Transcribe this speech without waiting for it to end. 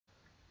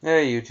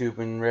Hey YouTube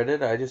and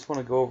Reddit, I just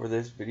want to go over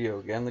this video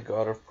again, the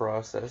God of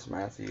Process,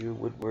 Matthew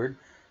Woodward.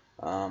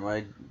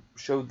 I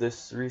showed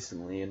this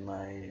recently in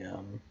my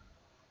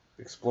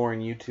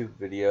exploring YouTube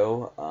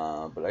video,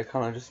 but I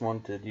kind of just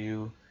wanted to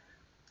do,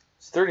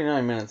 it's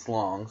 39 minutes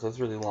long, so it's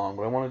really long,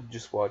 but I wanted to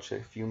just watch a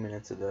few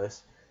minutes of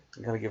this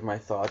and kind of give my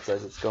thoughts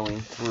as it's going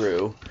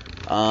through.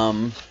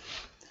 Kind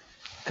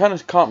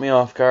of caught me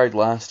off guard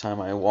last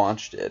time I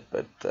watched it,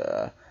 but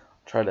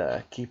try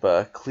to keep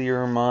a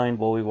clearer mind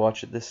while we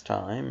watch it this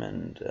time,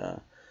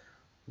 and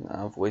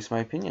I'll voice my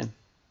opinion.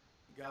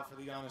 God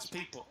for the honest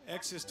people.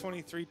 Exodus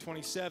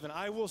 23:27.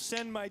 I will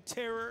send my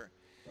terror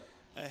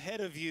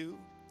ahead of you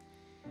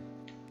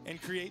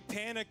and create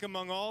panic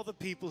among all the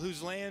people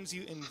whose lands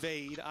you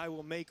invade. I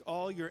will make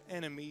all your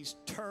enemies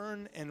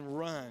turn and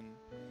run.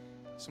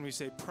 Somebody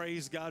say,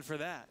 praise God for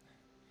that.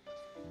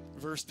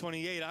 Verse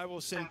 28, I will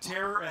send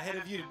terror ahead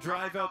of you to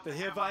drive out the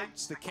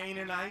Hivites, the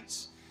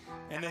Canaanites,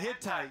 and the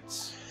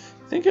Hittites.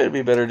 I think it'd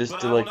be better just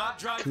but to I will like not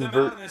drive them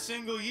convert. out in a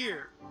single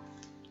year,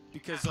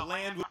 because the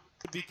land would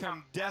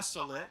become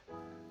desolate.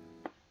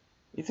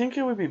 You think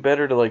it would be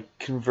better to like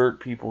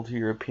convert people to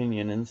your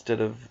opinion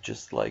instead of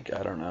just like,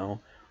 I don't know,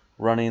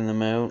 running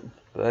them out?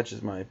 But that's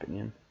just my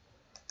opinion.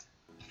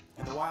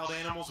 And the wild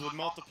animals would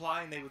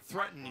multiply and they would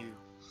threaten you.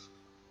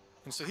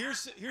 And so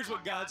here's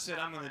what God said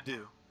I'm going to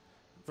do.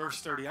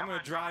 Verse 30, I'm going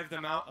to drive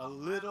them out a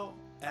little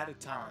at a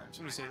time.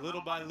 Somebody say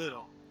little by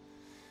little.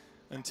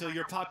 Until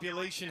your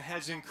population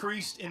has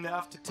increased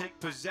enough to take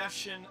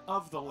possession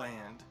of the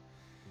land.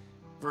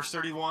 Verse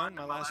 31,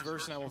 my last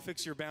verse, and I will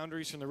fix your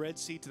boundaries from the Red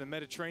Sea to the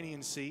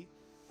Mediterranean Sea,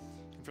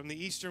 and from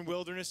the eastern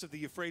wilderness of the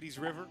Euphrates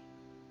River.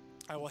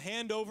 I will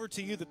hand over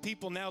to you the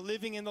people now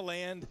living in the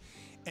land,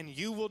 and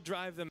you will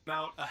drive them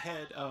out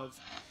ahead of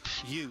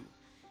you.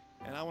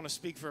 And I want to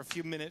speak for a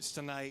few minutes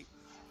tonight,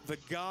 the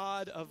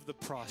God of the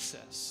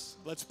process.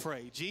 Let's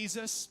pray.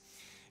 Jesus,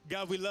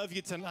 God, we love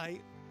you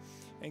tonight.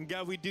 And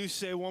God, we do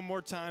say one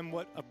more time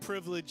what a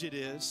privilege it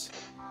is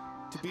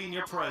to be in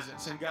your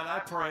presence. And God, I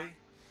pray,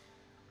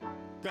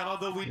 God,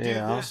 although we do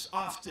this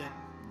often,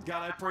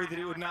 God, I pray that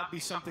it would not be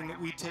something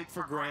that we take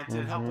for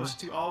granted. Help us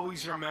to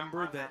always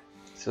remember that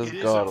it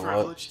is a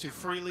privilege to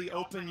freely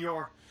open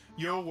your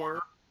word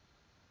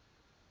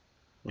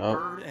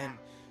and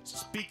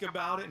speak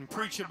about it and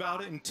preach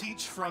about it and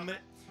teach from it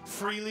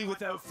freely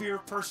without fear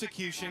of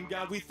persecution.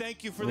 God, we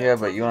thank you for that. Yeah,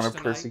 but you want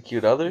to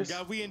persecute others?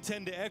 God, we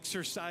intend to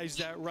exercise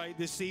that right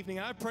this evening.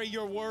 I pray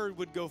your word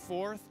would go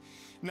forth,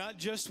 not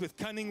just with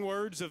cunning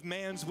words of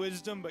man's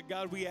wisdom, but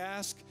God, we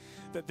ask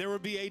that there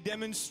would be a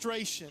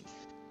demonstration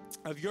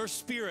of your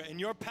spirit and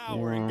your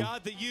power. And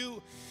God, that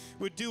you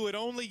would do what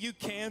only you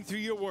can through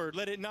your word.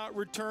 Let it not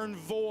return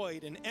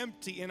void and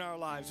empty in our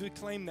lives. We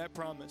claim that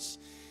promise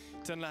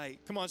tonight.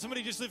 Come on,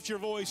 somebody just lift your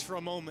voice for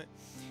a moment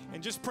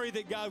and just pray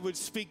that God would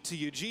speak to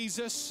you.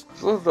 Jesus,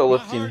 this is the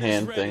lifting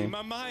hand thing.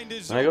 My mind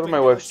is when I go to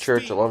my wife's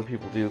church, a lot of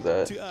people do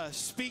that. To us.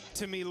 Speak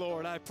to me,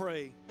 Lord, I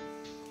pray.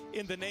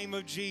 In the name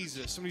of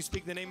Jesus. Somebody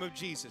speak the name of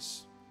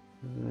Jesus.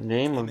 In the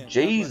name Amen. of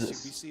Jesus. God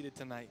bless you. Be seated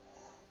tonight.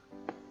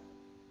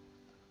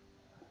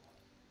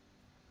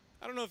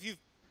 I don't know if you've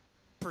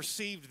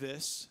perceived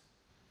this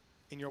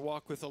in your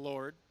walk with the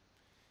Lord.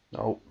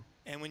 Nope.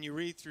 And when you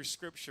read through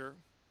Scripture,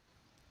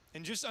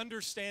 and just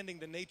understanding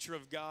the nature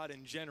of God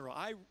in general,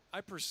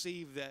 I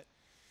perceive that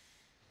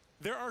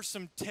there are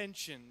some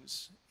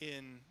tensions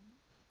in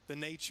the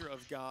nature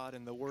of God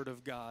and the Word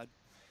of God.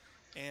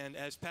 And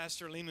as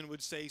Pastor Lehman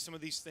would say, some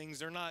of these things,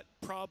 they're not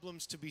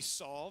problems to be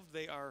solved.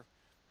 They are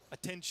a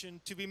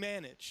tension to be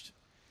managed.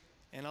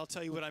 And I'll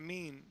tell you what I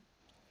mean.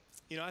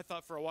 You know, I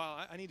thought for a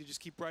while, I need to just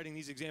keep writing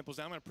these examples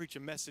down. I'm going to preach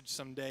a message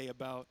someday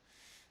about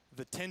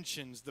the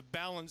tensions, the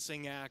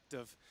balancing act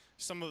of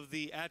some of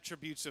the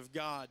attributes of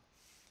God.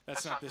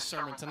 That's not this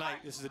sermon tonight.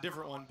 This is a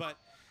different one. But,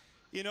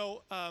 you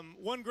know,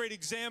 one great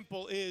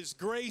example is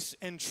grace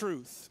and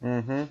truth.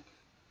 The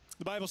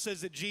Bible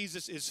says that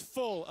Jesus is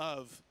full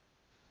of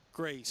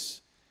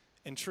grace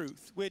and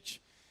truth,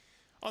 which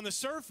on the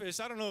surface,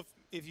 I don't know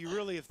if you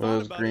really have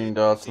thought about green it.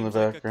 dots It in the seems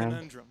like background. a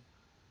conundrum.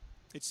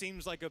 It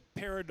seems like a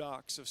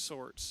paradox of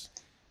sorts.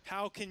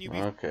 How can you be...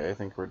 Okay, I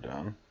think we're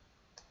done.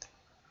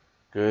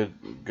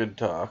 Good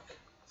talk.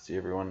 See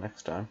everyone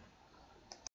next time.